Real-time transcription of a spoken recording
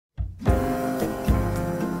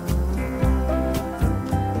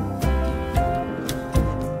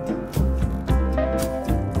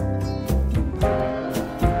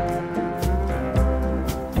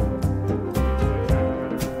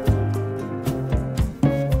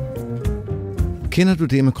Kender du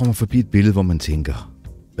det, at man kommer forbi et billede, hvor man tænker,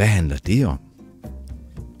 hvad handler det om?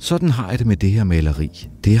 Sådan har jeg det med det her maleri.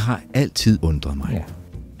 Det har altid undret mig. Ja.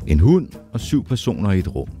 En hund og 7 personer i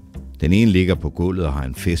et rum. Den ene ligger på gulvet og har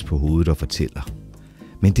en fest på hovedet og fortæller.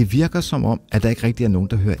 Men det virker som om, at der ikke rigtig er nogen,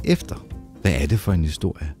 der hører efter. Hvad er det for en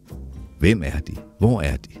historie? Hvem er de? Hvor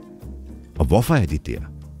er de? Og hvorfor er de der?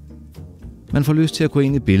 Man får lyst til at gå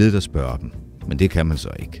ind i billedet og spørge dem, men det kan man så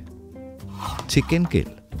ikke. Til gengæld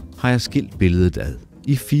har jeg skilt billedet ad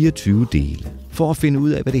i 24 dele, for at finde ud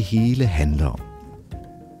af, hvad det hele handler om.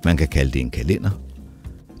 Man kan kalde det en kalender,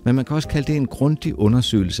 men man kan også kalde det en grundig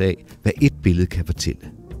undersøgelse af, hvad et billede kan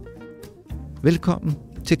fortælle. Velkommen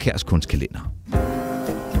til Kærs Kunstkalender.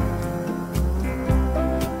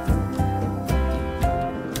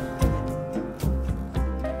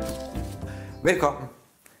 Velkommen.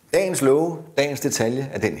 Dagens love, dagens detalje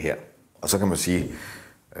er den her. Og så kan man sige,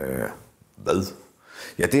 hvad?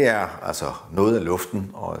 Ja, det er altså noget af luften,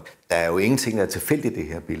 og der er jo ingenting, der er tilfældigt i det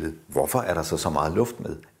her billede. Hvorfor er der så meget luft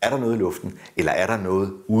med? Er der noget i luften, eller er der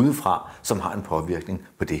noget udefra, som har en påvirkning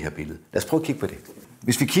på det her billede? Lad os prøve at kigge på det.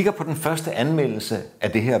 Hvis vi kigger på den første anmeldelse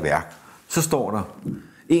af det her værk, så står der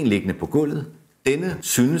en liggende på gulvet. Denne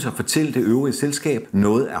synes at fortælle det øvrige selskab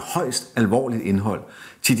noget af højst alvorligt indhold,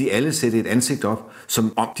 til de alle sætte et ansigt op,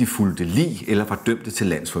 som om de fulgte lig eller var dømte til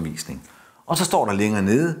landsforvisning. Og så står der længere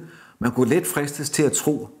nede, man kunne let fristes til at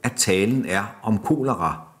tro, at talen er om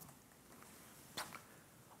kolera.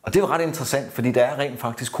 Og det er jo ret interessant, fordi der er rent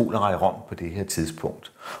faktisk kolera i Rom på det her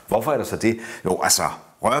tidspunkt. Hvorfor er der så det? Jo, altså,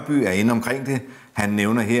 Rørby er inde omkring det. Han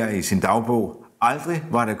nævner her i sin dagbog, aldrig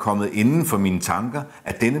var det kommet inden for mine tanker,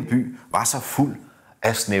 at denne by var så fuld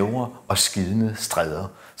af snævre og skidende stræder.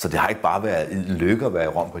 Så det har ikke bare været en lykke at være i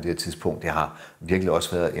Rom på det her tidspunkt. Det har virkelig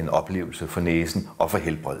også været en oplevelse for næsen og for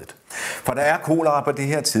helbredet. For der er kolera på det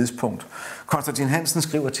her tidspunkt. Constantin Hansen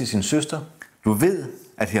skriver til sin søster, du ved,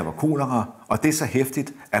 at her var kolera, og det er så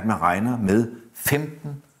hæftigt, at man regner med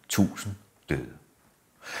 15.000 døde.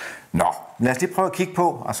 Nå, lad os lige prøve at kigge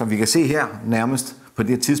på, altså vi kan se her nærmest på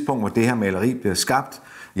det tidspunkt, hvor det her maleri bliver skabt,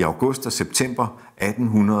 i august og september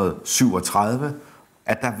 1837,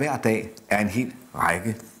 at der hver dag er en hel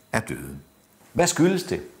række af døde. Hvad skyldes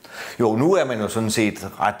det? Jo, nu er man jo sådan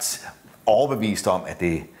set ret overbevist om, at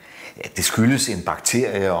det skyldes en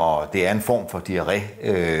bakterie, og det er en form for diarré,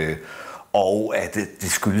 og at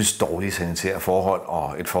det skyldes dårlige sanitære forhold,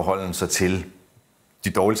 og et forhold så til de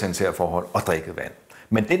dårlige sanitære forhold og drikkevand.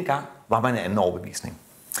 Men dengang var man en anden overbevisning.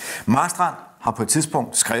 Marstrand har på et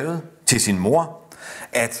tidspunkt skrevet til sin mor,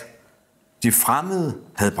 at de fremmede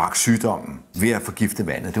havde bragt sygdommen ved at forgifte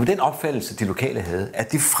vandet. Det var den opfattelse, de lokale havde,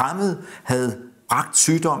 at de fremmede havde bragt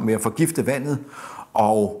sygdommen ved at forgifte vandet,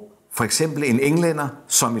 og for eksempel en englænder,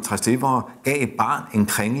 som i Trastevere gav et barn en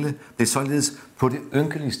kringle, blev således på det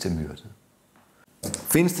ynkeligste myrdet.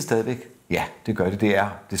 Findes det stadigvæk? Ja, det gør det. Det er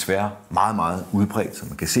desværre meget, meget udbredt, som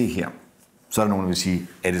man kan se her. Så er der nogen, der vil sige,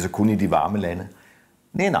 er det så kun i de varme lande?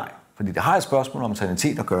 Nej, fordi det har et spørgsmål om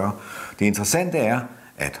sanitet at gøre. Det interessante er,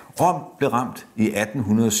 at Rom blev ramt i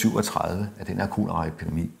 1837 af den her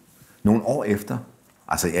koleraepidemi. Nogle år efter,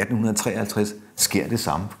 altså i 1853, sker det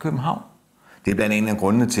samme på København. Det er blandt andet en af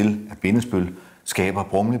grundene til, at Bindesbøl skaber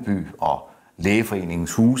Brumleby og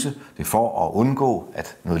Lægeforeningens huse. Det er for at undgå,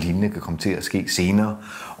 at noget lignende kan komme til at ske senere.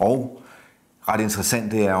 Og ret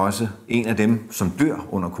interessant, det er også en af dem, som dør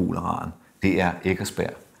under koleraen. Det er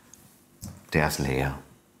Eckersberg, deres lærer.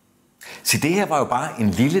 Så det her var jo bare en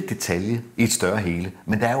lille detalje i et større hele,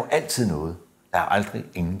 men der er jo altid noget. Der er aldrig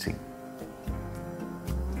ingenting.